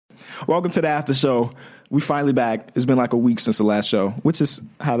Welcome to the after show. We finally back. It's been like a week since the last show, which is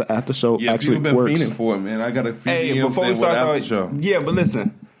how the after show actually been works. Fiending for it, man. I got to feed before we start after show. Yeah, but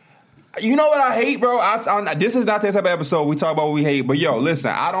listen. You know what I hate, bro? This is not that type of episode. We talk about what we hate. But, yo,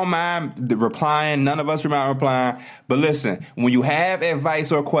 listen, I don't mind replying. None of us mind replying. But, listen, when you have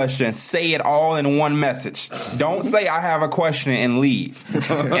advice or question, say it all in one message. Don't say I have a question and leave.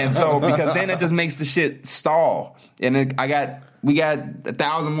 And so, because then it just makes the shit stall. And we got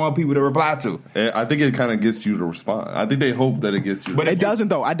 1,000 more people to reply to. I think it kind of gets you to respond. I think they hope that it gets you. But it doesn't,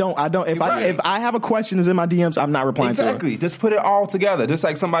 though. I don't. If I have a question that's in my DMs, I'm not replying to it. Exactly. Just put it all together. Just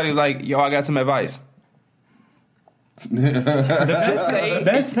like somebody's like, yo, I got some advice. Just say.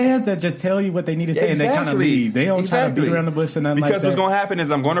 That's fans that just tell you what they need to say and they kind of leave. They don't try to beat around the bush and nothing like that. Because what's going to happen is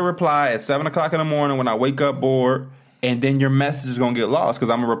I'm going to reply at 7 o'clock in the morning when I wake up bored. And then your message is going to get lost because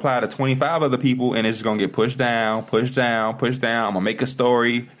I'm going to reply to 25 other people and it's just going to get pushed down, pushed down, pushed down. I'm going to make a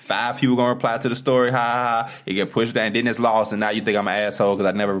story. 5 people going to reply to the story. Ha, ha, ha. It get pushed down. And then it's lost. And now you think I'm an asshole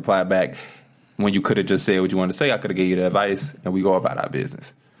because I never replied back. When you could have just said what you wanted to say, I could have gave you the advice and we go about our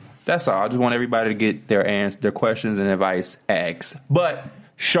business. That's all. I just want everybody to get their questions and advice asked. But,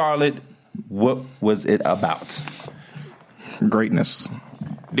 Charlotte, what was it about? Greatness.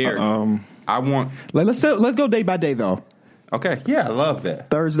 Derek. Let's go day by day though. Okay, yeah, I love that.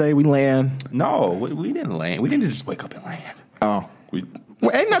 Thursday we land. No, we didn't land. We didn't just wake up and land. Oh,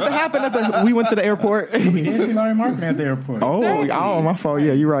 ain't nothing happened we went to the airport. We did see Larry Markin at the airport. Oh, my fault.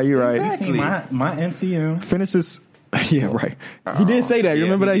 Yeah, you're right. Exactly. See my MCU. Finishes. Yeah, right. He did say that. You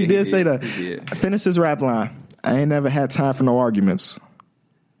remember that? He did say that. Finish his rap line. I ain't never had time for no arguments.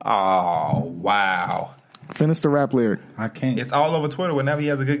 Oh, wow. Finish the rap lyric. I can't. It's all over Twitter whenever he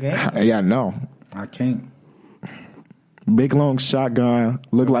has a good game. Yeah, I know. I can't. Big long shotgun,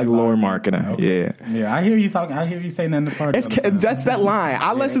 look like Lord Marketing. Okay. Yeah. I hear you talking. I hear you saying that in the party. That's that line.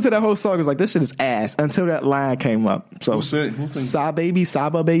 I listened to that whole song. It was like, this shit is ass until that line came up. So, Saba baby,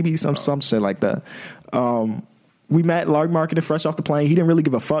 some shit like that. We met Larry Marketing fresh off the plane. He didn't really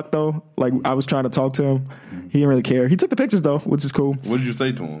give a fuck though. Like I was trying to talk to him. He didn't really care. He took the pictures though, which is cool. What did you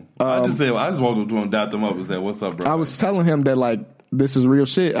say to him? I just walked up to him, dapped him up, and said, "What's up, bro?" I was telling him that like this is real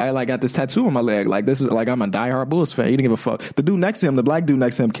shit. I like got this tattoo on my leg. Like this is like I'm a diehard Bulls fan. He didn't give a fuck. The dude next to him, the black dude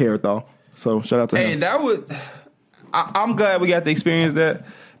next to him, cared though. So shout out to him. And I'm glad we got to experience that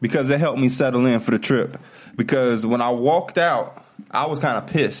because it helped me settle in for the trip. Because when I walked out, I was kind of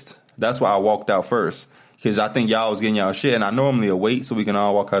pissed. That's why I walked out first. Because I think y'all was getting y'all shit, and I normally wait so we can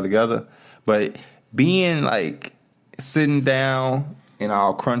all walk out together. But being like sitting down and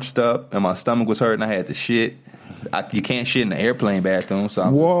all crunched up, and my stomach was hurting, I had to shit. You can't shit in the airplane bathroom. So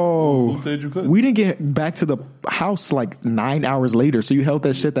whoa! Who said you couldn't? We didn't get back to the house like 9 hours later. So you held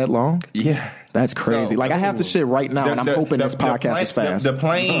that shit that long? Yeah. That's crazy. I have to shit right now, and I'm hoping this podcast is fast. The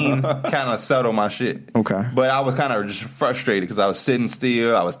plane kind of settled my shit. Okay. But I was kind of just frustrated because I was sitting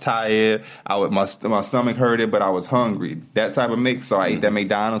still. I was tired. My stomach hurted, but I was hungry. That type of mix. So I ate that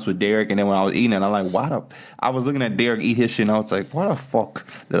McDonald's with Derek, and then when I was eating it, I'm like, I was looking at Derek eat his shit, and I was like, why the fuck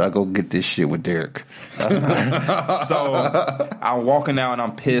did I go get this shit with Derek? So I'm walking out, and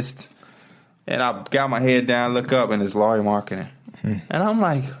I'm pissed. And I got my head down, look up, and it's Larry Marketing. And I'm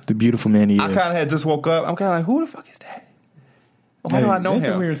like, the beautiful man he is. I kind of had just woke up. I'm kind of like, who the fuck is that? Why do I know him?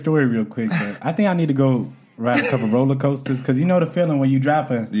 That's a weird story, real quick. But I think I need to go ride a couple roller coasters because you know the feeling when you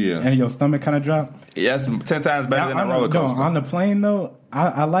dropping and your stomach kind of drop. Yeah, it's 10 times better than a roller coaster. No, on the plane though,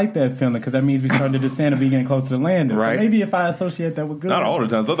 I like that feeling because that means we starting to descend and we getting close to the landing. Right. So maybe if I associate that with good. Not all the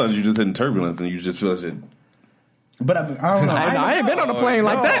time. Sometimes you just hitting turbulence and you just feel shit. But I don't know. I ain't been on a plane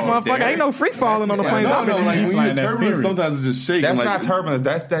like that, motherfucker. Ain't no free falling on the planes. Like when you hit turbulence, sometimes it's just shaking. That's like, not turbulence.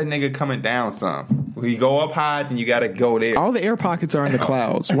 That's that nigga coming down some. When you go up high, then you got to go there. All the air pockets are in the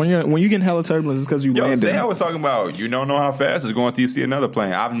clouds. When you get hella turbulence, it's because you landed. Sam was talking about you don't know how fast it's going until you see another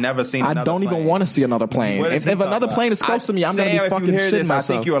plane. I've never seen another plane. I don't even want to see another plane. If another plane is close to me, I'm going to be fucking shitting myself. I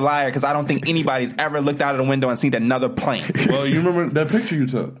think you're a liar because I don't think anybody's ever looked out of the window and seen another plane. Well, you remember that picture you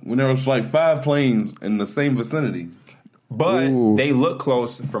took when there was like 5 planes in the same vicinity. But they look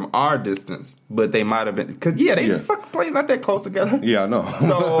close from our distance, but they might have been because fucking planes not that close together. Yeah, I know.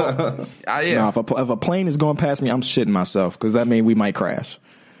 So if a plane is going past me, I'm shitting myself because that means we might crash.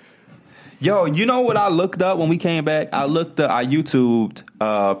 Yo, you know what I looked up when we came back? I YouTubed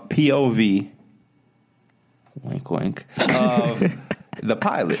POV, wink wink, of the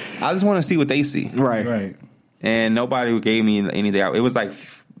pilot. I just want to see what they see. Right. And nobody gave me anything. It was like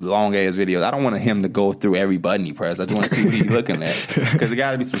long ass videos. I don't want him to go through every button he pressed. I just want to see what he's looking at because it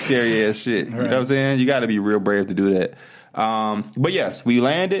got to be some scary ass shit. You know what I'm saying? You got to be real brave to do that. But yes, we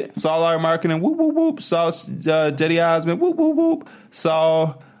landed. Saw Larry Marketing. Whoop whoop whoop. Saw Jetty Osmond. Whoop whoop whoop.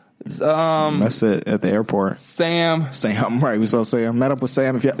 Saw That's it at the airport. Sam, right? We saw Sam. Met up with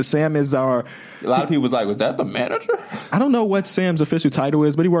Sam. Sam is our. A lot of people was like, "Was that the manager?" I don't know what Sam's official title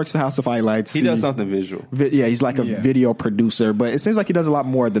is, but he works for House of Highlights. He does something visual. Yeah, he's like a video producer, but it seems like he does a lot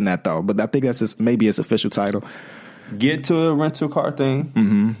more than that, though. But I think that's maybe his official title. Get to a rental car thing.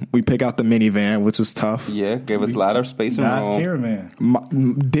 Mm-hmm. We pick out the minivan, which was tough. Yeah, gave us a lot of space and room.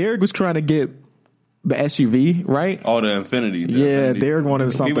 Caravan. Derek was trying to get the SUV, right? Oh, the Infinity. Yeah, Derek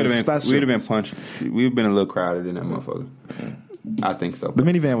wanted something special. We'd have been punched. We'd been a little crowded in that motherfucker. I think so. The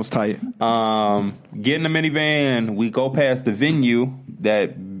minivan was tight. Getting the minivan, we go past the venue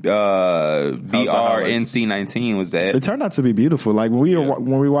that BRNC19 was at. It turned out to be beautiful. Like when we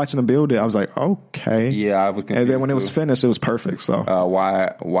were watching the build it, I was like, okay. Yeah, I was confused. And then when it was finished, it was perfect. So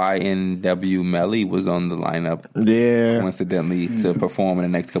YNW Melly was on the lineup. Yeah. Coincidentally, to perform in the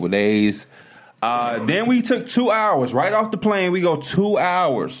next couple of days. Then we took 2 hours right off the plane. We go 2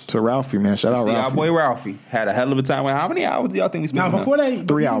 hours to Ralphie, man. Shout out Ralphie. Our boy Ralphie had a hell of a time. How many hours do y'all think we spent? Now before that,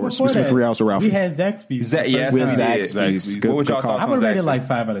 3 hours. We spent 3 hours with Ralphie. We had Zaxby's. Zaxby's. What would y'all thought? I would rate it like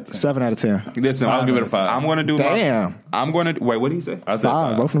 5 out of 10. 7 out of 10. Listen, I'll give it a 5. I'm going to do. Damn. I'm going to wait. What did he say? I said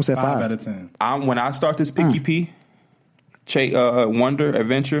 5. Both of them said 5 out of 10. When I start this Picky P. Wonder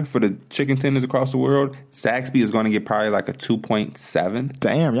adventure for the chicken tenders across the world, Zaxby is going to get probably like a 2.7.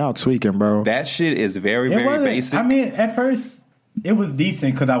 Damn, y'all tweaking, bro. That shit is very basic. I mean, at first it was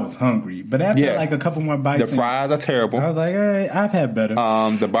decent because I was hungry, but after like a couple more bites, the fries are terrible. I was like, hey, I've had better.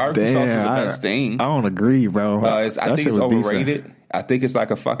 The barbecue sauce is the best thing. I don't agree, bro. I think it's overrated. Decent. I think it's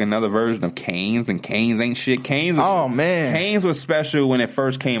like a fucking another version of Cane's, and Cane's ain't shit. Cane's was special when it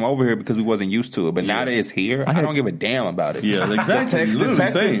first came over here because we wasn't used to it, but now that it's here, I don't give a damn about it. Yeah,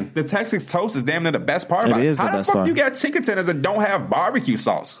 exactly. The Texas toast is damn near the best part about it. It is the best part. How the fuck you got chicken tenders that don't have barbecue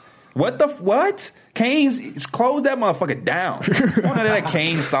sauce? What? Cane's, close that motherfucker down. You want that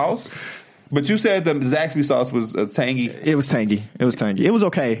Cane's sauce? But you said the Zaxby sauce was tangy. It was tangy. It was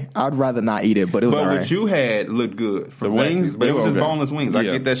okay. I'd rather not eat it, but it was all right. What you had looked good. The wings? But it was just boneless wings. I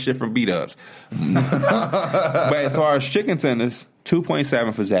get that shit from B-Dubs. But as far as chicken tenders,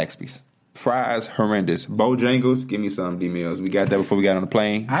 2.7 for Zaxby's. Fries, horrendous. Bojangles, give me some D-Mills. We got that before we got on the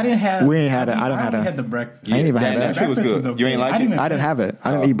plane. I didn't have. We ain't had it. I didn't have the breakfast. I ain't even had that. That shit was good. Okay. You ain't like it? I didn't have it.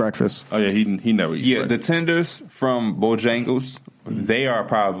 I didn't eat breakfast. Oh yeah, he never eats breakfast. The tenders from Bojangles, they are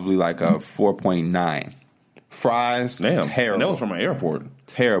probably like a 4.9. Fries, damn, terrible. And that was from an airport.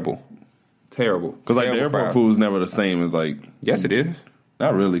 Terrible. Because like the airport food is never the same as like. Yes, it is.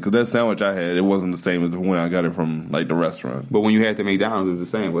 Not really, because that sandwich I had, it wasn't the same as when I got it from like the restaurant. But when you had the McDonald's, it was the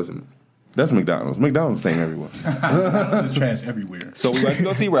same, wasn't it? That's McDonald's. McDonald's is the same everywhere. There's trash everywhere. So we went to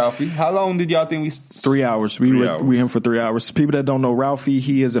go see Ralphie. How long did y'all think we? 3 hours. We were him for 3 hours. People that don't know Ralphie,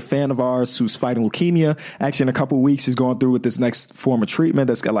 he is a fan of ours who's fighting leukemia. Actually, in a couple of weeks, he's going through with this next form of treatment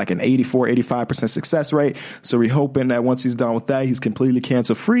that's got like an 85% success rate. So we're hoping that once he's done with that, he's completely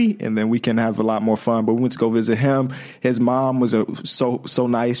cancer free, and then we can have a lot more fun. But we went to go visit him. His mom was so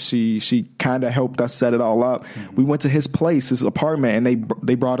nice. She kind of helped us set it all up. Mm-hmm. We went to his place, his apartment, and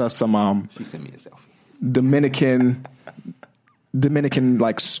they brought us some. She sent me a selfie. Dominican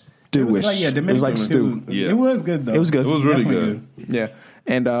like stewish. It was like stew. Yeah. It was good though. It was good. It was really good. Yeah,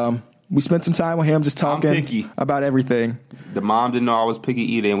 and we spent some time with him just talking about everything. The mom didn't know I was picky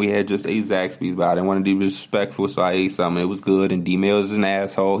eater, and we had just ate Zaxby's, but I didn't want to be disrespectful, so I ate something. It was good, and D-Mills is an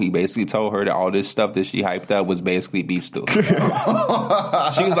asshole. He basically told her that all this stuff that she hyped up was basically beef stew. She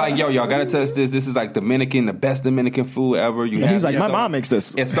was like, yo, y'all got to test this. This is like the best Dominican food ever. He was like, my mom makes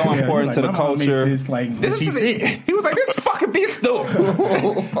this. It's so important to the culture. He was like, this is fucking beef stew.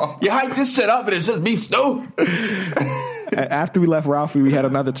 You hype this shit up, and it's just beef stew. After we left Ralphie, we had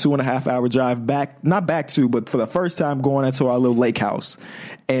another 2.5 hour drive back, not back to, but for the first time going into our little lake house.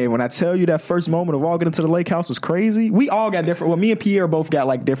 And when I tell you that first moment of walking into the lake house was crazy, we all got different. Well, me and Pierre both got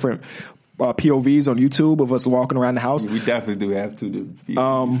like different POVs on YouTube of us walking around the house. We definitely do have two different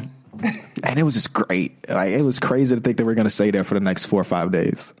POVs. And it was just great. Like, it was crazy to think that we are going to stay there for the next 4 or 5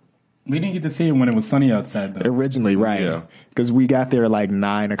 days. We didn't get to see it when it was sunny outside, though. Originally, right. Because we got there like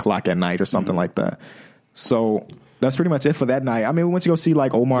 9 o'clock at night or something like that. So that's pretty much it for that night. I mean, we went to go see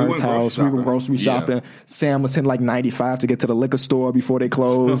like Omar's house. We were grocery shopping. Yeah. Sam was hitting like 95 to get to the liquor store before they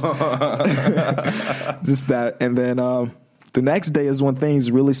closed. Just that. And then the next day is when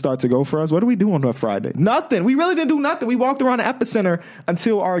things really start to go for us. What did we do on that Friday? Nothing. We really didn't do nothing. We walked around the Epicenter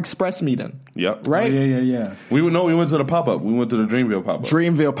until our express meeting. Yep. Right? Yeah. We went to the pop-up. We went to the Dreamville pop-up.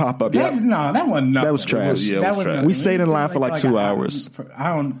 Dreamville pop-up, yeah. That wasn't nothing. That was trash. That was trash. We stayed in line for like 2 hours.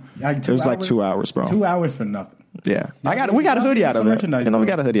 It was like 2 hours, bro. 2 hours for nothing. Yeah. We got a hoodie out of it. We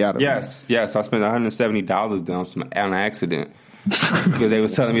got a hoodie out of it. Yes. I spent $170 on accident. because they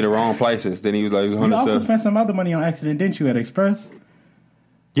was telling me the wrong prices. Then he was like, "You also spent some other money on accident, didn't you, at Express?"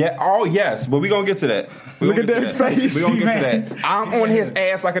 Yeah. Oh, yes. But we're going to get to that. Look at that face. We're going to get to that. I'm on his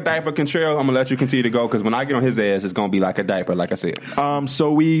ass like a diaper. Contrell, I'm going to let you continue to go because when I get on his ass, it's going to be like a diaper, like I said.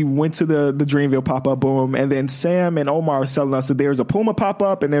 So we went to the Dreamville pop-up boom, and then Sam and Omar are telling us that there's a Puma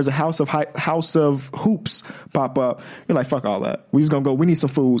pop-up and there's a House of Hoops pop-up. We're like, fuck all that. We just going to go. We need some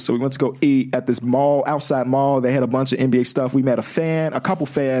food. So we went to go eat at this mall, outside mall. They had a bunch of NBA stuff. We met a couple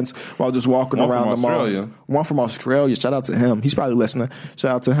fans while just walking around the mall. One from Australia. Shout out to him. He's probably listening.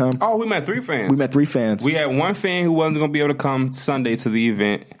 Shout out to him. Oh, we met 3 fans. We had one fan who wasn't going to be able to come Sunday to the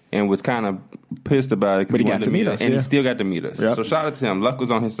event and was kind of pissed about it. But he got to meet us. And he still got to meet us. Yep. So shout out to him. Luck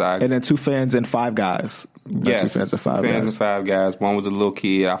was on his side. And then 2 fans and 5 guys. Yes. 2 fans and 5 guys. Fans and 5 guys. One was a little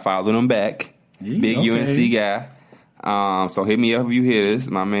kid. I followed him back. Big UNC guy. So hit me up if you hear this,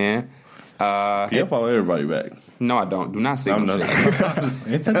 my man. He'll follow everybody back. No, I don't. Do not say no shit.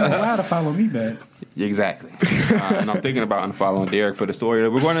 It took a while to follow me back. Exactly. And I'm thinking about unfollowing Derek for the story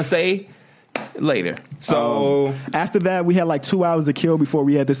that we're going to say later. So after that, we had like 2 hours to kill before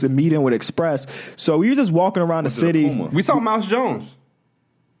we had this meeting with Express. So we were just walking around the city. We saw Mouse Jones.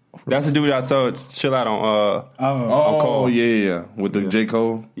 That's the dude I saw chill out on on Cole. Yeah. With the J.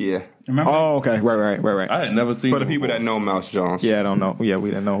 Cole. Yeah. Remember? Oh, okay. Right. I had never seen for the people that know Mouse Jones. Yeah, I don't know. Yeah,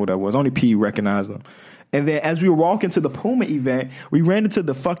 we didn't know who that was. Only P recognized him. And then as we were walking to the Puma event, we ran into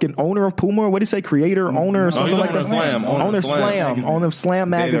the fucking owner of Puma. What did he say? Creator, owner, or something like that? Owner of Slam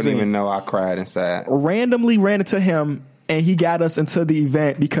Magazine. They don't even know I cried inside. Randomly ran into him, and he got us into the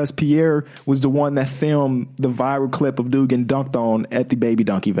event because Pierre was the one that filmed the viral clip of dude getting dunked on at the Baby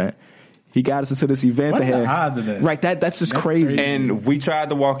Dunk event. He got us into this event. What are the odds of that? Right, that's just crazy. And we tried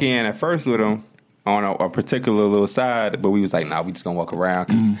to walk in at first with him on a particular little side, but we was like, nah, we just gonna walk around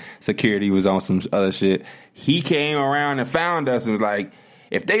because security was on some other shit. He came around and found us and was like,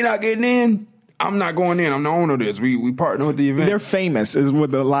 if they not getting in, I'm not going in. I'm the owner of this. We partner with the event. They're famous is what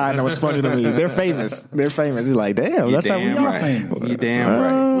the line that was funny to me. They're famous. He's like, damn, that's how we are famous. You damn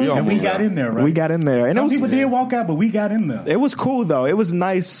right. We got in there, right? We got in there. And some people did walk out, but we got in there. It was cool, though. It was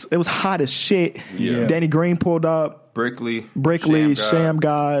nice. It was hot as shit. Yeah. Danny Green pulled up. Brickley, Sham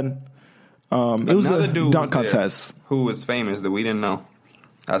God. It was a dunk contest. Who was famous that we didn't know.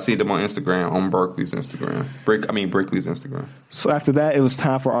 I see them on Instagram, on Berkeley's Instagram. Brickley's Instagram. So after that, it was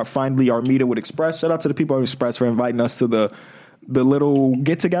time for our meeting with Express. Shout out to the people at Express for inviting us to the little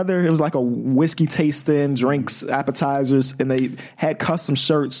get together. It was like a whiskey tasting, drinks, appetizers, and they had custom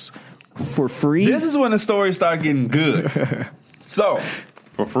shirts for free. This is when the story started getting good. So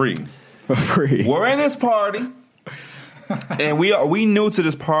for free, we're in this party, and we new to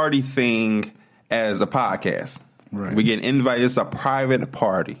this party thing as a podcast. Right. We get invited. It's a private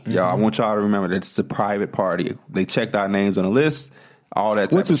party, y'all. I want y'all to remember that it's a private party. They checked our names on the list. All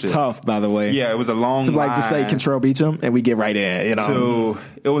that, which was tough, by the way. Yeah, it was a long line. Like to say Control beach them, and we get right in. You know, so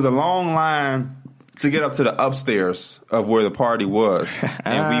it was a long line to get up to the upstairs of where the party was,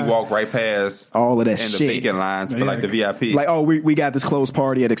 and we walked right past all of that and shit. The vacant lines for like the VIP. Like, we got this closed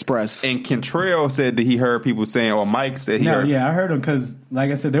party at Express. And Contrell said that he heard people saying, or Mike said he heard. Yeah, I heard him because,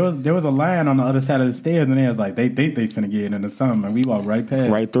 like I said, there was a line on the other side of the stairs, and they was like, they finna get into something, and we walked right past,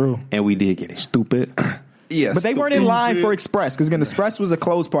 right through, and we did get it. Stupid. Yeah, but they weren't in line for Express because again, Express was a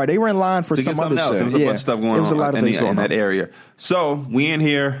closed party. They were in line for some other shit. There was a bunch of stuff going on. There was a lot of things going in that area. So we in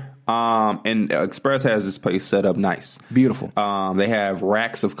here, and Express has this place set up nice, beautiful. They have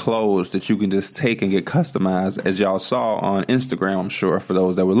racks of clothes that you can just take and get customized, as y'all saw on Instagram. I'm sure for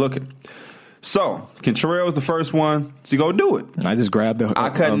those that were looking. So Contrell was the first one to go do it. I just grabbed the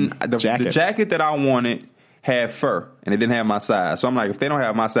jacket. The jacket that I wanted had fur, and it didn't have my size. So I'm like, if they don't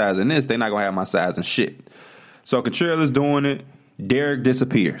have my size in this, they're not gonna have my size in shit. So Contrell is doing it. Derek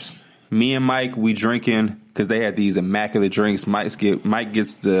disappears. Me and Mike, we drinking because they had these immaculate drinks. Mike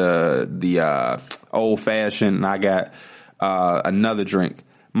gets the old fashioned, and I got another drink.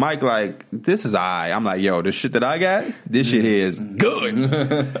 Mike like, this is I'm like, yo, this shit that I got, this shit is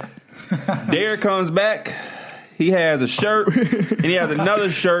good. Derek comes back. He has a shirt, and he has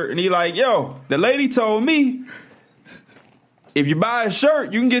another shirt, and he like, yo, the lady told me if you buy a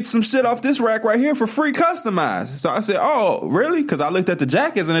shirt, you can get some shit off this rack right here for free customized. So I said, oh, really? Because I looked at the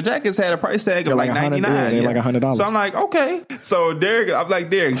jackets, and the jackets had a price tag of like $99. Yeah, like $100. So I'm like, okay. So I'm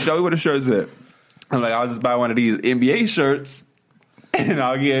like, Derek, show me what the shirt's at. I'm like, I'll just buy one of these NBA shirts, and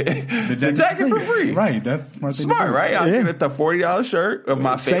I'll get the jacket for free. Right, that's smart, right? I'll get the $40 shirt of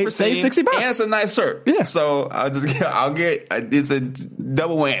my favorite save $60, and it's a nice shirt. Yeah. So I'll get it's a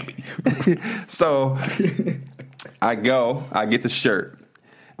double whammy. So I get the shirt.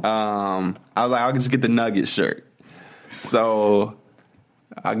 I'll just get the Nugget shirt. So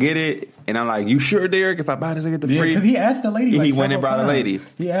I get it, and I'm like, "You sure, Derek? If I buy this, I get the free." Because he asked the lady. He went and brought a lady.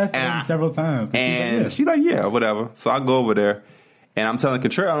 He asked the lady several times, and she's like, "Yeah, whatever." So I go over there, and I'm telling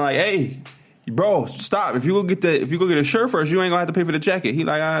Contrell, I'm like, "Hey, bro, stop! If you go get a shirt first, you ain't gonna have to pay for the jacket." He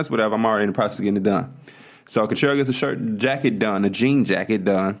like, "It's whatever. I'm already in the process of getting it done." So Contrell gets a jacket done, a jean jacket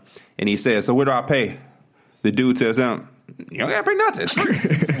done, and he says, "So where do I pay?" The dude tells him, "You don't gotta pay nothing. It's free."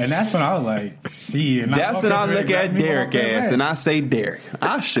 And that's when I was like, "Shit." That's when I look at Derek ass and I say, "Derek,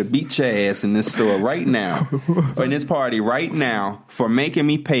 I should beat your ass in this store right now, or in this party right now, for making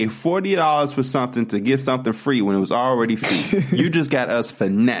me pay $40 for something to get something free when it was already free. You just got us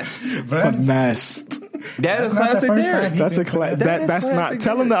finessed." Finessed. That is classic Derek. That's a class. That's not.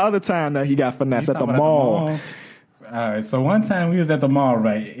 Tell him the other time that he got finessed at the mall. All right, so one time we was at the mall,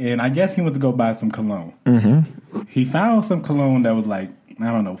 right, and I guess he went to go buy some cologne. Mm-hmm. He found some cologne that was like,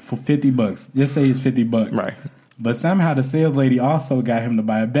 I don't know, for $50. Just say it's $50, right? But somehow the sales lady also got him to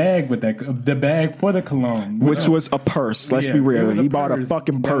buy a bag with the bag for the cologne, which was a purse. Let's be real. He bought a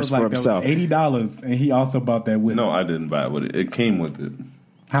fucking purse for himself. $80, and he also bought that with. No, I didn't buy it with it. It came with it.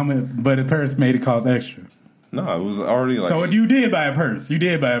 How much? But the purse made it cost extra. No, it was already like. So you did buy a purse. You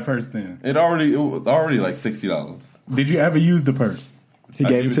did buy a purse then. It was already like $60. Did you ever use the purse? He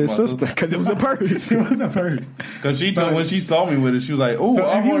gave it to his sister because it was a purse. It was a purse. Because when she saw me with it, she was like, "Oh,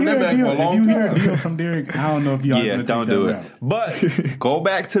 I wanted that back for a long time." If you hear a deal from Derek, I don't know if y'all don't do it. But go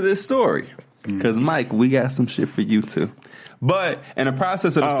back to this story because Mike, we got some shit for you too. But in the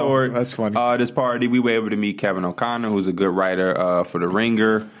process of the story, that's funny. This party, we were able to meet Kevin O'Connor, who's a good writer for The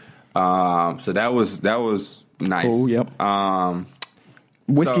Ringer. So that was nice. Cool, yep.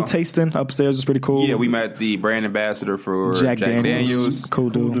 Whiskey tasting upstairs was pretty cool. Yeah, we met the brand ambassador for Jack Daniels. Cool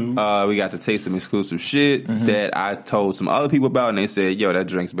dude. We got to taste some exclusive shit that I told some other people about, and they said, "Yo, that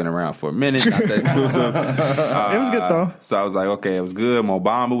drink's been around for a minute, not that exclusive." It was good though. So I was like, "Okay, it was good." Mo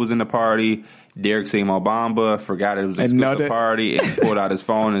Bamba was in the party. Derek seen Mo Bamba, forgot it was an exclusive party, and pulled out his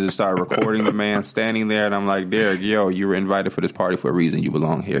phone and just started recording the man standing there. And I'm like, "Derek, yo, you were invited for this party for a reason. You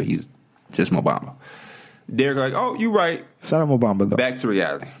belong here. He's just Mo Bamba." Derek like, "Oh, you right." Shout out Mo Bamba though. Back to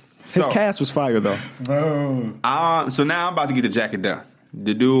reality. His cast was fire though. So now I'm about to get the jacket done.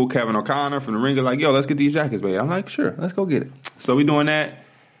 The dude Kevin O'Connor from The Ringer like, "Yo, let's get these jackets made." I'm like, "Sure, let's go get it." So we doing that,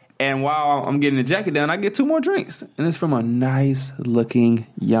 and while I'm getting the jacket done, I get 2 more drinks, and it's from a nice looking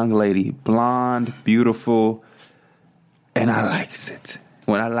young lady, blonde, beautiful, and I likes it.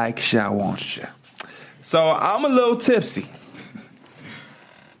 When I like you, I want you. So I'm a little tipsy,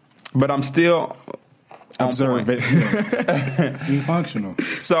 but I'm still observe it. You functional.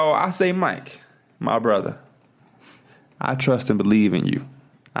 So I say, "Mike, my brother, I trust and believe in you.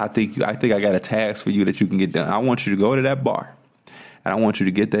 I think I got a task for you that you can get done. I want you to go to that bar, and I want you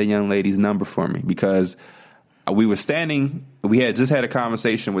to get that young lady's number for me because we had just had a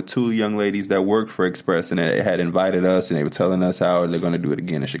conversation with 2 young ladies that worked for Express, and they had invited us, and they were telling us how they're going to do it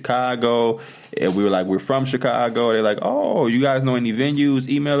again in Chicago. And we were like, we're from Chicago. They're like, "Oh, you guys know any venues?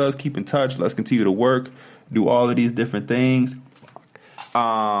 Email us, keep in touch. Let's continue to work, do all of these different things."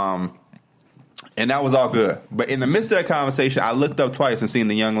 And that was all good. But in the midst of that conversation, I looked up twice and seen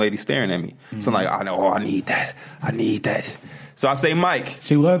the young lady staring at me. So I'm like, I know, I need that. So I say, "Mike."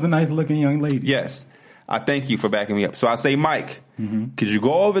 She was a nice looking young lady. Yes. I thank you for backing me up. So I say, "Mike, could you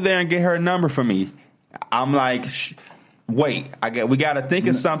go over there and get her number for me?" I'm like, wait, we got to think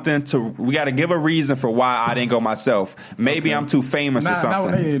of something we got to give a reason for why I didn't go myself. Maybe I'm too famous or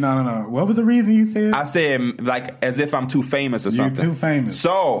something. No. What was the reason you said? I said, like, as if I'm too famous or something. You're too famous.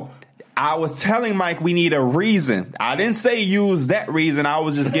 So I was telling Mike we need a reason. I didn't say use that reason. I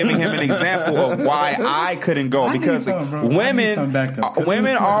was just giving him an example of why I couldn't go. Because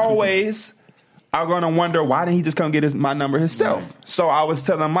women always are going to wonder, why didn't he just come get my number himself? Right. So I was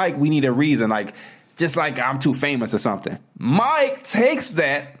telling Mike we need a reason, like just like I'm too famous or something. Mike takes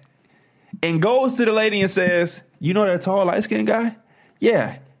that and goes to the lady and says, "You know that tall, light-skinned guy?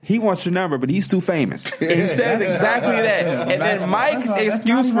 Yeah. He wants your number, but he's too famous." And he says exactly that. And then Mike's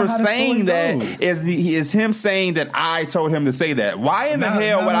excuse for saying that is him saying that I told him to say that. Why in the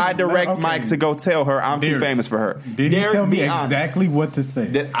hell would I direct Mike to go tell her I'm too famous for her? Did he tell me exactly what to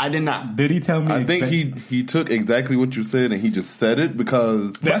say? I did not. Did he tell me? I think he took exactly what you said and he just said it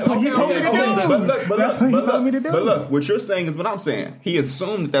because that's what he told me to do. That's what he told me to do. But look, what you're saying is what I'm saying. He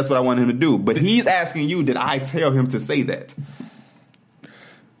assumed that's what I wanted him to do, but he's asking you, did I tell him to say that?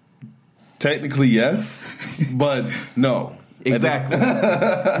 Technically, yes, but no. Exactly.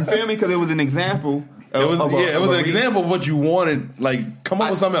 You feel me? Because it was an example. It was an example of what you wanted. Like, come up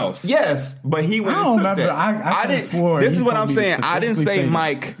with something else. Yes, but he went. I don't remember. I didn't. This is what I'm saying. I didn't say,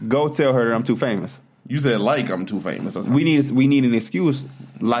 "Mike, go tell her that I'm too famous." You said like I'm too famous or something. We need an excuse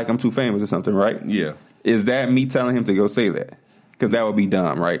like I'm too famous or something, right? Yeah. Is that me telling him to go say that? Because that would be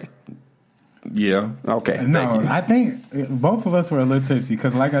dumb, right? Yeah. Okay. No, I think both of us were a little tipsy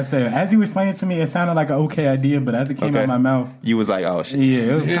because, like I said, as you explained it to me, it sounded like an okay idea, but as it came out of my mouth, you was like, "Oh shit." Yeah,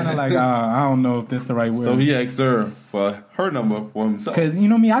 it was kind of like I don't know if this the right word. So he asked her for her number for himself. Because you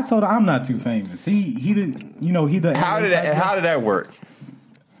know me, I told her I'm not too famous. He did. You know, he the. How did that work?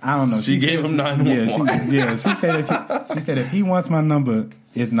 I don't know. She gave him 911. Yeah, she said if he wants my number,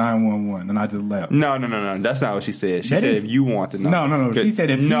 it's 911, and I just left. No. That's not what she said. She said if you want the number. No. She said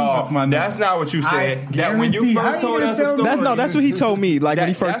if he wants my number. That's not what you said. That when you first told us the story. That's what he told me. Like when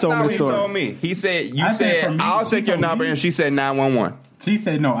he first told me the story. He told me. He said you said I'll take your number, and she said 911. She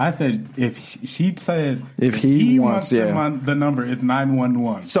said no. I said if he wants the number, it's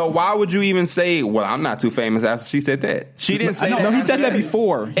 911. So why would you even say, "Well, I'm not too famous"? After she said that, she didn't say that. No, he said that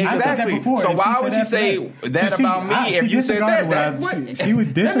before. Exactly. So why would she say that about me if you said that? She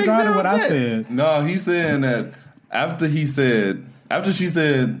would disregard what I said. No, he's saying that after she said.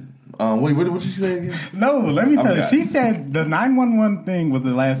 Wait, what did she say again? No, let me tell you. She said the 911 thing was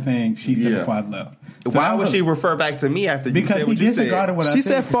the last thing she said before I left. So why would she refer back to me after you said what you said? What she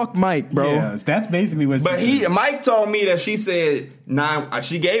said, "Fuck Mike, bro." Yeah, that's basically what. But Mike told me that she said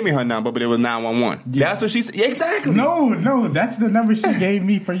she gave me her number, but it was 911. Yeah. That's what she said. Exactly. No, that's the number she gave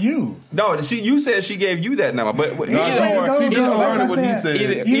me for you. No, you said she gave you that number, but either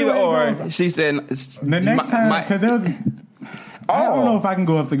or, she said the next time because there was. I don't know if I can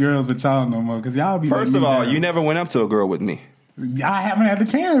go up to girls with y'all no more because y'all be. First of all, you never went up to a girl with me. I haven't had the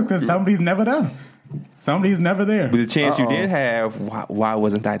chance because somebody's never done. Somebody's never there. But the chance you did have, why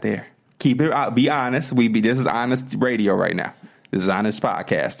wasn't I there? Keep it. Be honest. This is honest radio right now. This is honest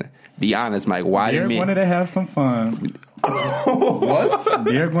podcasting. Be honest, Mike. Why didn't Derek wanted to have some fun. What?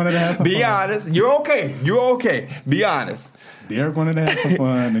 Derek wanted to have some fun. Be honest. You're okay. Be honest. Derek wanted to have some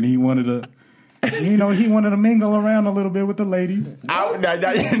fun, and he wanted to. He wanted to mingle around a little bit with the ladies. Now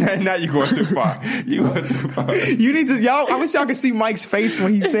you're going too far. You need to, y'all. I wish y'all could see Mike's face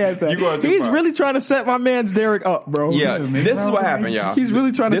when he said that. He's really trying to set my man's Derek up, bro. Yeah, this is what happened, y'all. He's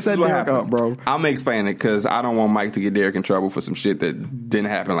really trying to set Derek up, bro. I'm explaining it because I don't want Mike to get Derek in trouble for some shit that didn't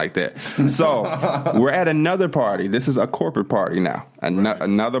happen like that. So we're at another party. This is a corporate party now.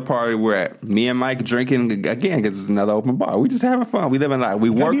 Another party where me and Mike drinking again because it's another open bar. We just having fun. We living life. We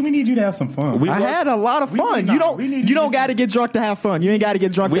work. We need you to have some fun. I had a lot of fun. You don't got to get drunk to have fun. You ain't got to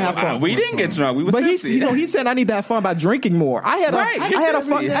get drunk to have fun. We didn't get drunk. We was tipsy. He said I need to have fun by drinking more. I had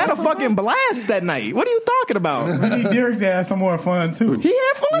a fucking blast that night. What are you talking about? We need Derek to have some more fun too. He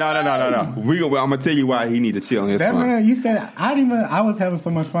had fun. No. I'm gonna tell you why he need to chill on his fun. Man, you said I was having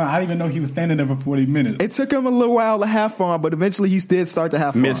so much fun. I didn't even know he was standing there for 40 minutes. It took him a little while to have fun, but eventually he did start to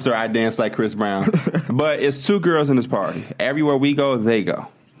have fun. Mr. I dance like Chris Brown. But it's two girls in this party. Everywhere we go, they go.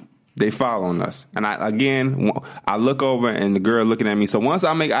 They following us. And I look over and the girl looking at me. So once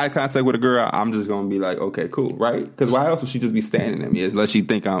I make eye contact with a girl, I'm just going to be like, okay, cool, right? Because why else would she just be standing at me? Unless she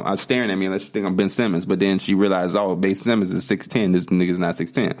think I'm staring at me, unless she think I'm Ben Simmons. But then she realized, Ben Simmons is 6'10". This nigga's not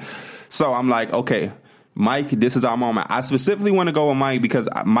 6'10". So I'm like, okay, Mike, this is our moment. I specifically want to go with Mike because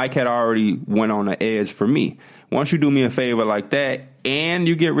Mike had already went on the edge for me. Once you do me a favor like that and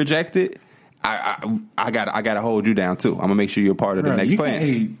you get rejected, I gotta hold you down too. I'm gonna make sure you're part of the next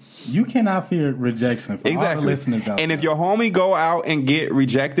plan. You cannot fear rejection from all the listeners out there. And if your homie go out and get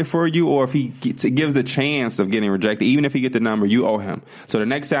rejected for you, or if he gives a chance of getting rejected, even if he get the number, you owe him. So the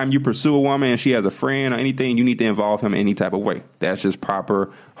next time you pursue a woman and she has a friend or anything, you need to involve him in any type of way. That's just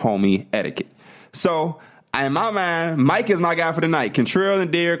proper homie etiquette. So in my mind, Mike is my guy for the night. Contrell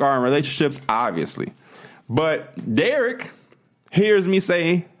and Derek are in relationships, obviously. But Derek hears me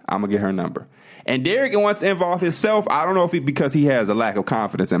say, I'm going to get her number. And Derek wants to involve himself. I don't know if because he has a lack of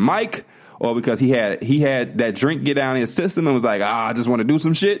confidence in Mike or because he had that drink get down in his system and was like, I just want to do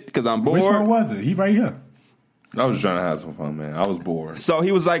some shit because I'm bored. Which one was it? He right here. I was trying to have some fun, man. I was bored. So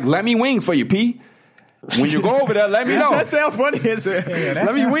he was like, let me wing for you, P. When you go over there, let me know. That sounds funny.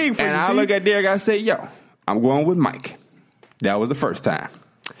 Let me wing for you, And I look at Derek, I say, yo, I'm going with Mike. That was the first time.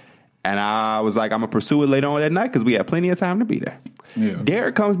 And I was like, I'm going to pursue it later on that night because we had plenty of time to be there. Yeah.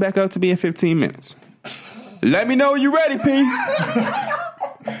 Derek comes back up to me in 15 minutes. Let me know you're ready, P.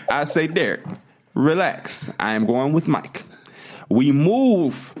 I say, Derek, relax. I am going with Mike. We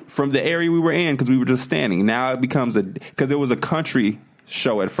move from the area we were in because we were just standing. Now it becomes because it was a country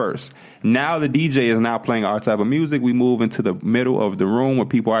show at first. Now the DJ is now playing our type of music. We move into the middle of the room where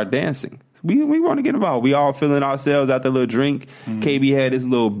people are dancing. We want to get involved. We all feeling ourselves out the little drink. KB had his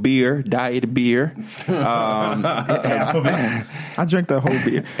little beer, diet beer. I drank the whole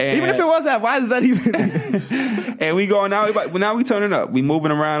beer. Even if it was that, why is that even? And we going now. Now we turning up. We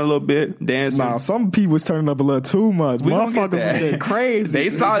moving around a little bit, dancing. Nah, some people was turning up a little too much. Motherfuckers was getting crazy. They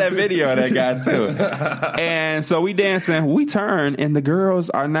saw that video of that guy too. And so we dancing. We turn, and the girls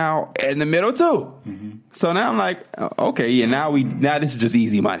are now in the middle too. So now I'm like, okay, yeah. Now this is just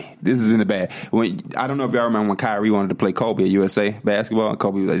easy money. This is in the bag. I don't know if y'all remember when Kyrie wanted to play Kobe at USA basketball, and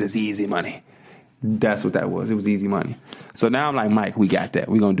Kobe was like, "It's easy money." That's what that was. It was easy money. So now I'm like, Mike, we got that.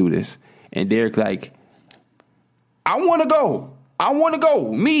 We gonna do this. And Derek like, I want to go. I want to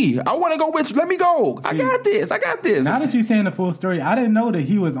go. Me. I want to go with you. Let me go. I got this. Now that you're saying the full story, I didn't know that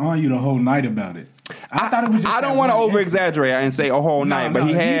he was on you the whole night about it. I thought it was just I don't want to over exaggerate and say a whole night, but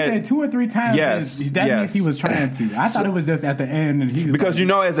he said 2 or 3 times. That means he was trying to. I thought it was just at the end, and he was because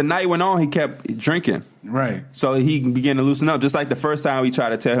as the night went on, he kept drinking. Right. So he began to loosen up. Just like the first time we tried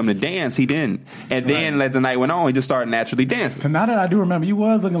to tell him to dance, he didn't. And then as the night went on, he just started naturally dancing. So now that I do remember, you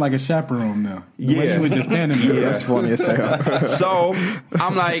was looking like a chaperone now. The way you was just standing there. Yeah, that's funny as hell. So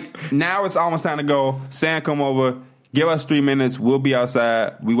I'm like, now it's almost time to go. Sam, come over. Give us 3 minutes. We'll be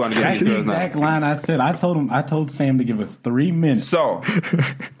outside. We want to get these girls now. That's the exact line I said. I told Sam to give us 3 minutes. So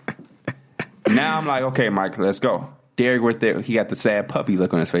now I'm like, okay, Mike, let's go. Derek right there. He got the sad puppy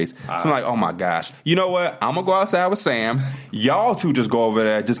look on his face. So I'm like, oh my gosh. You know what? I'm going to go outside with Sam. Y'all two just go over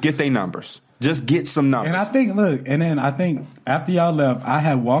there. Just get their numbers. Just get some numbers. And I think after y'all left, I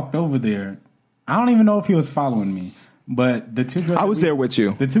had walked over there. I don't even know if he was following me. But the 2 girls I was there with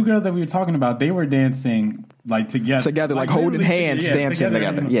you. The 2 girls that we were talking about, they were dancing like together, like holding hands, dancing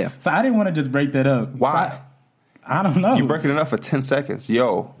together. Yeah. So I didn't want to just break that up. Why? So I don't know. You breaking it up for 10 seconds.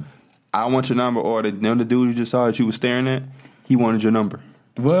 Yo, I want your number. Or the dude you just saw that you was staring at, he wanted your number.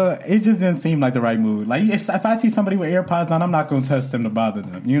 Well, it just didn't seem like the right move. Like if I see somebody with AirPods on, I'm not going to test them to bother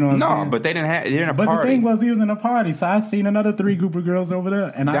them. You know what I'm saying? No, but they're in a party. But the thing was, he was in a party, so I seen another 3 group of girls over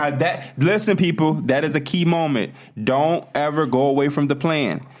there. And listen, people, that is a key moment. Don't ever go away from the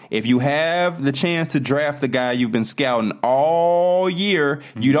plan. If you have the chance to draft the guy you've been scouting all year,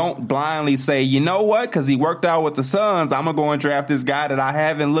 you don't blindly say, you know what, because he worked out with the Suns, I'm going to go and draft this guy that I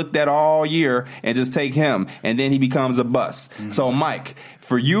haven't looked at all year and just take him. And then he becomes a bust. So, Mike,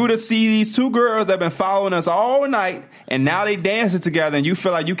 for you to see these 2 girls that have been following us all night, and now they dancing together, and you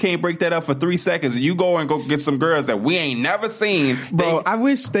feel like you can't break that up for 3 seconds, and you go and go get some girls that we ain't never seen. Bro, I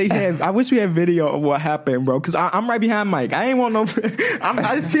wish we had video of what happened, bro, because I'm right behind Mike. I ain't want no...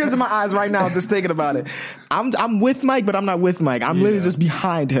 I just tears in my eyes right now just thinking about it. I'm with Mike, but I'm not with Mike. I'm literally just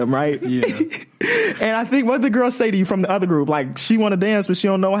behind him, right? Yeah. And I think what the girls say to you from the other group, like, she want to dance, but she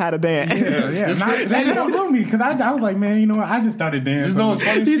don't know how to dance. Yeah. They don't know me, because I was like, man, you know what? I just started dancing.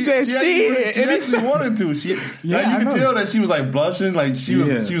 He said she actually wanted to. You could tell that she was like blushing, like she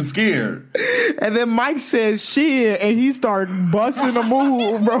was scared. And then Mike says shit, and he started busting the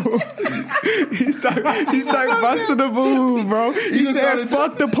move, bro. he started busting the move, bro. He said,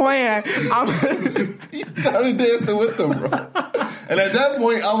 "Fuck the plan." He started dancing with them, bro. And at that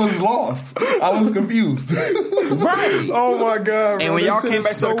point, I was lost. I was confused. Right. Oh my god. Bro. And when y'all came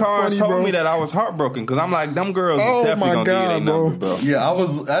back to the car and told me that, I was heartbroken because I'm like, them girls definitely gonna get their number, bro. Yeah, I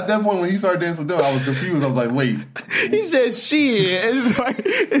was at that point when he started dancing with them. I was confused. I was like, wait. He said shit. It's like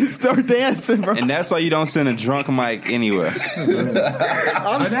he started dancing, bro. And that's why you don't send a drunk Mike anywhere.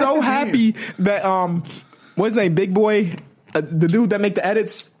 I'm so happy that what's his name, Big Boy, the dude that make the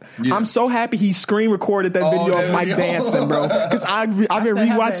edits. Yeah. I'm so happy he screen recorded that video of Mike dancing, bro. Because I've been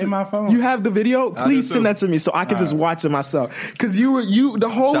rewatching. My phone. You have the video? Please send that to me so I can just watch it myself. Because you the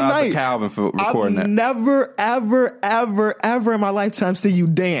whole Shout night. Out to Calvin for recording that. I've never, ever in my lifetime see you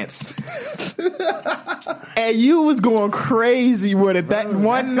dance. And you was going crazy with it that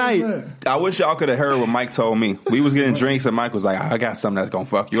one night. I wish y'all could have heard what Mike told me. We was getting drinks and Mike was like, I got something that's gonna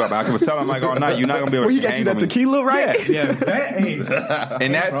fuck you up. I was telling Mike all night, you're not gonna be able to he got you that tequila, right? Yeah.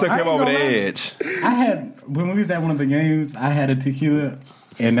 And that took him over the edge. When we was at one of the games, I had a tequila,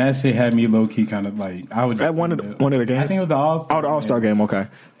 and that shit had me low key kind of like I was just at one of the games. I think it was the All-Star. Oh, the All-Star game. Okay.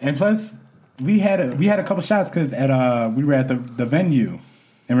 And plus, we had a couple shots because we were at the venue,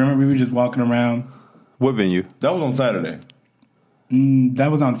 and remember we were just walking around. What venue? That was on Saturday. That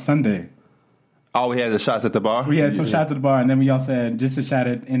was on Sunday. Oh, we had the shots at the bar? We had some shots at the bar, and then we all said just a shot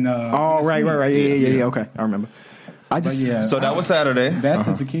at in right. Yeah. Okay, I remember. So that was Saturday. That's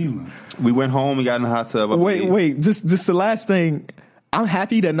a tequila. We went home. We got in the hot tub. Wait. Just the last thing. I'm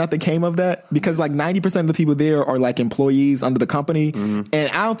happy that nothing came of that because like 90% of the people there are like employees under the company, and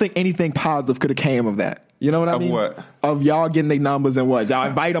I don't think anything positive could have came of that. You know what I mean? What? Of y'all getting their numbers and what? Y'all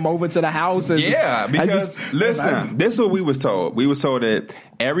invite them over to the house? And Because listen, this is what we was told. We was told that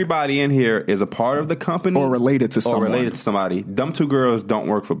everybody in here is a part of the company or related to someone. Or related to somebody. Them two girls don't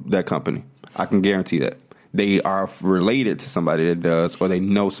work for that company. I can guarantee that. They are related to somebody that does, or they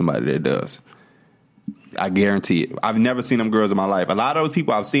know somebody that does. I guarantee it. I've never seen them girls in my life. A lot of those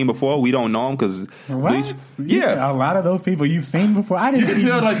people I've seen before, we don't know them because a lot of those people you've seen before. I didn't see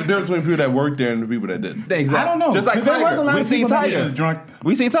like the difference between people that worked there and the people that didn't. Exactly. I don't know. Just like there was a lot we of seen people that Tiger. was drunk.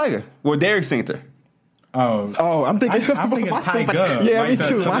 We seen Tiger. Well, Derek seen her. Oh, I'm thinking. I'm thinking my stupid, Tiger. yeah, Like me the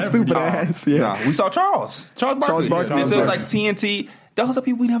too. My stupid ass. Yeah. Nah, we saw Charles Barkley. Barkley. It says like TNT. Those are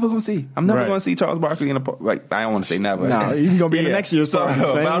people we never gonna see. I'm never gonna see Charles Barkley in a like. I don't want to say never. No, he's gonna be in the next year. So,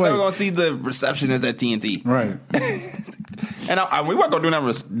 but I'm never gonna see the receptionist at TNT. Right. And we weren't gonna do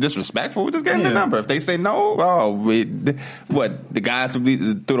nothing disrespectful. We just gave him the number. If they say no, the guy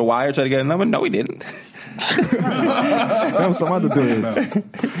through the wire tried to get a number? No, he didn't. That was some other dudes.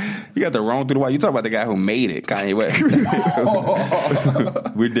 You got the wrong through the wire. You talk about the guy who made it, Kanye West.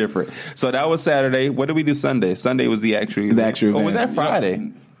 We're different. So that was Saturday. What did we do Sunday? Sunday was the actual event. Oh, was that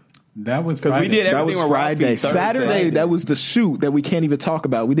Friday? That was because we did everything. That was Friday. Saturday, that was the shoot that we can't even talk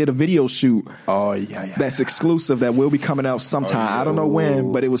about. We did a video shoot. Oh yeah. That's exclusive that will be coming out sometime. I don't know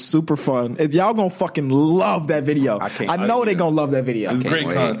when, but it was super fun. Y'all gonna fucking love that video. I know they're gonna love that video. It's great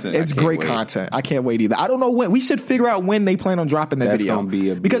content. It's great content. I can't wait either. I don't know when. We should figure out when they plan on dropping that video. Gonna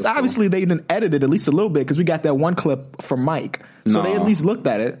be because obviously they didn't edit it at least a little bit because we got that one clip from Mike, so they at least looked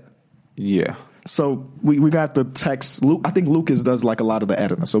at it. Yeah. So we got the text. I think Lucas does like a lot of the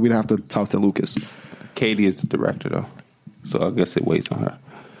editing, so we'd have to talk to Lucas. Katie is the director though, so I guess it weighs on her.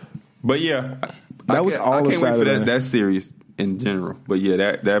 But yeah, that was all. I can't wait for that series in general. But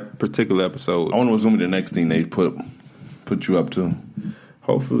yeah, that particular episode. I wonder what's gonna be the next thing they put you up to.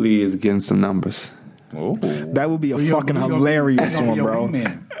 Hopefully, it's getting some numbers. Oh, that would be a fucking hilarious one, bro.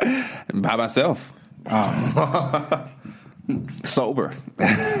 By myself. Sober.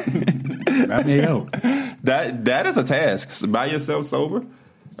 That may help. That is a task. By yourself sober.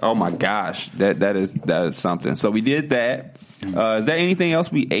 Oh my gosh, that is something. So we did that. Is there anything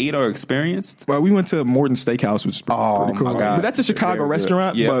else we ate or experienced? Well, we went to Morton Steakhouse, which is pretty cool. But that's a Chicago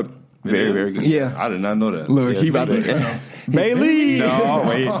restaurant. Yeah. But very, very good. Yeah, I did not know that. Look, he about to Bailey. No,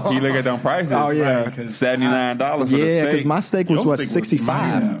 wait. He look at them prices. Oh yeah, $79 for the steak. Yeah, because my steak was what,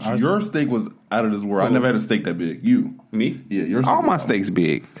 $65. Your steak was out of this world. I never had a steak that big. Me? Yeah, yours. All my steaks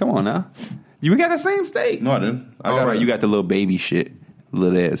big. Come on now. You got the same steak. No, I didn't. You got the little baby shit,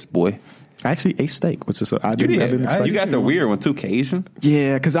 little ass boy. I actually ate steak, which is I didn't expect. You got the weird one too, Cajun.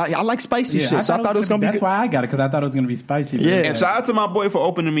 Yeah, because I like spicy shit, so I thought it was gonna be. That's why I got it, because I thought it was gonna be spicy. Yeah, and shout out to my boy for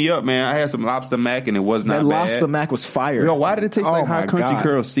opening me up, man. I had some lobster mac and it was not that bad. Lobster mac was fire. Yo, why did it taste like hot country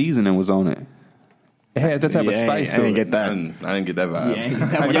curl seasoning was on it? It had that type of spice. I didn't get that. I didn't get that vibe.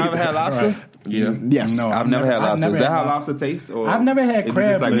 Have y'all ever had lobster? Right. Yeah. Yes. No, I've never had lobster. Is that how lobster tastes? Or I've never had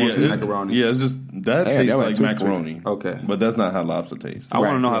crab. Like macaroni. Yeah, it's just that tastes like macaroni. Okay, but that's not how lobster tastes. I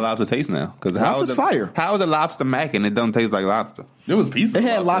want to know how lobster tastes now, because lobster's fire. How is a lobster mac and it doesn't taste like lobster? There was pieces. They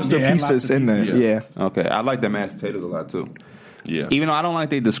had lobster pieces in there. Yeah. Okay, I like the mashed potatoes a lot too. Yeah. Even though I don't like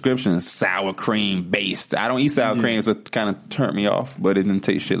the description, sour cream based. I don't eat sour cream, so it kind of turned me off. But it didn't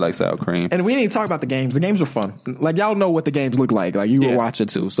taste shit like sour cream. And we didn't even talk about the games. The games were fun. Like, y'all know what the games look like. Like, you were watching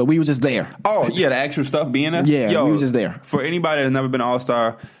too. So we were just there. Oh, yeah, the actual stuff being there? Yeah, we were just there. For anybody that's never been an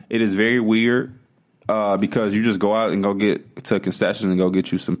All-Star, it is very weird because you just go out and go get to concessions and go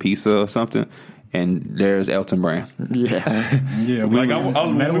get you some pizza or something. And there's Elton Brand. Yeah. Like I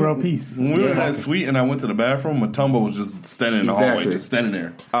was Metal World Peace. When we were in that suite and I went to the bathroom, Matumbo was just standing in the hallway, just standing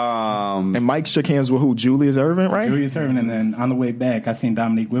there. And Mike shook hands with who? Julius Erving, right? Julius Erving, and then on the way back, I seen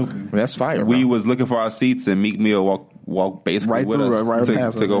Dominique Wilkins. That's fire. We was looking for our seats, and Meek Mill walked basically right with through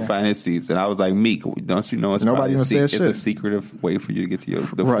us to go find his seats. And I was like, Meek, don't you know it's nobody even said it's shit. a secretive way for you to get to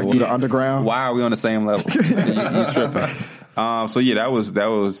the right floor. through the underground. Why are we on the same level? you tripping. So yeah, that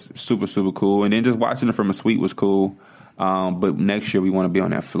was super, super cool. And then just watching it from a suite was cool. But next year we want to be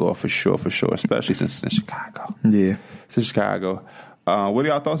on that floor for sure, especially since it's in Chicago. Yeah. It's Chicago. What are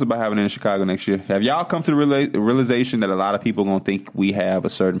y'all thoughts about having it in Chicago next year? Have y'all come to the realization that a lot of people are going to think we have a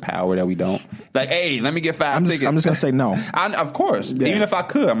certain power that we don't? Like, hey, let me get 5 tickets. I'm just going to say no. Of course. Yeah. Even if I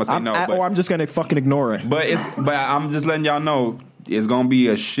could, I'm going to say no. Or I'm just going to fucking ignore it. But I'm just letting y'all know it's going to be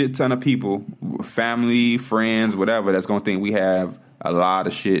a shit ton of people, family, friends, whatever, that's going to think we have a lot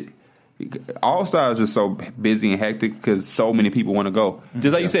of shit All Star is just so busy and hectic because so many people want to go.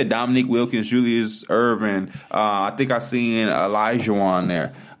 Just like you said, Dominique Wilkins, Julius Erving. I think I seen Elijah on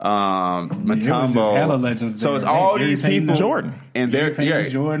there. Matumbo. Hella legends. So it's all these people. Jordan. And they're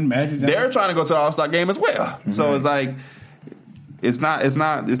Jordan, Magic Johnson. they're trying to go to the All Star game as well. So it's like it's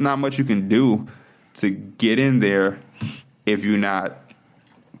not much you can do to get in there if you're not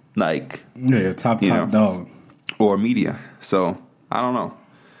like top dog or media. So I don't know.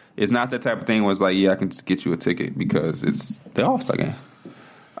 It's not that type of thing where it's like, I can just get you a ticket because it's the All-Star game.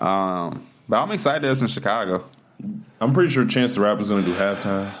 But I'm excited it's in Chicago. I'm pretty sure Chance the Rapper's going to do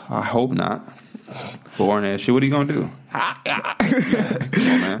halftime. I hope not. Boring ass shit. What are you going to do?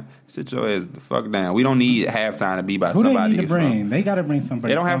 Come on, man. Sit your ass the fuck down. We don't need halftime to be by Who somebody. They need to bring? They got to bring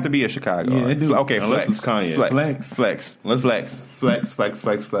somebody. It don't have to be a Chicago. Yeah, they do. Okay, Unless it's Kanye. Flex.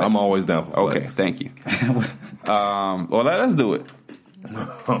 Flex. I'm always down for flex. Okay, thank you. Well, let's do it.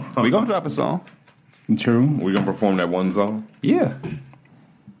 We gonna drop a song. True. We're going to perform that one song? Yeah.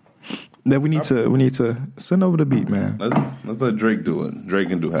 Then we need to send over the beat, man. Let's let Drake do it. Drake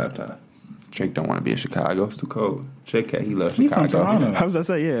can do halftime. Drake don't want to be in Chicago. It's too cold. JK, he loves He from Chicago. Toronto. I was gonna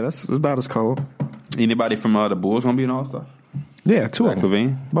say, yeah, that's about as cold. Anybody from the Bulls gonna be an All-Star? Yeah, two Zach of them.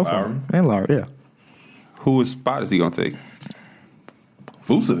 LaVine? Both of them. And Larry, yeah. Whose spot is he gonna take?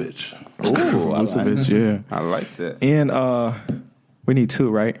 Vucevic. Ooh, Vucevic, yeah. I like that. And we need two,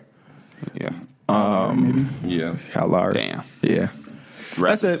 right? Yeah. Maybe. Yeah. How Larry? Damn. Yeah.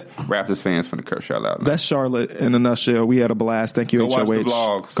 That's it. Raptors fans from the curse y'all out. That's Charlotte in a nutshell. We had a blast. Thank you, Go watch the HOH.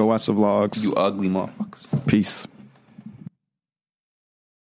 vlogs. Go watch the vlogs. You ugly motherfuckers. Peace.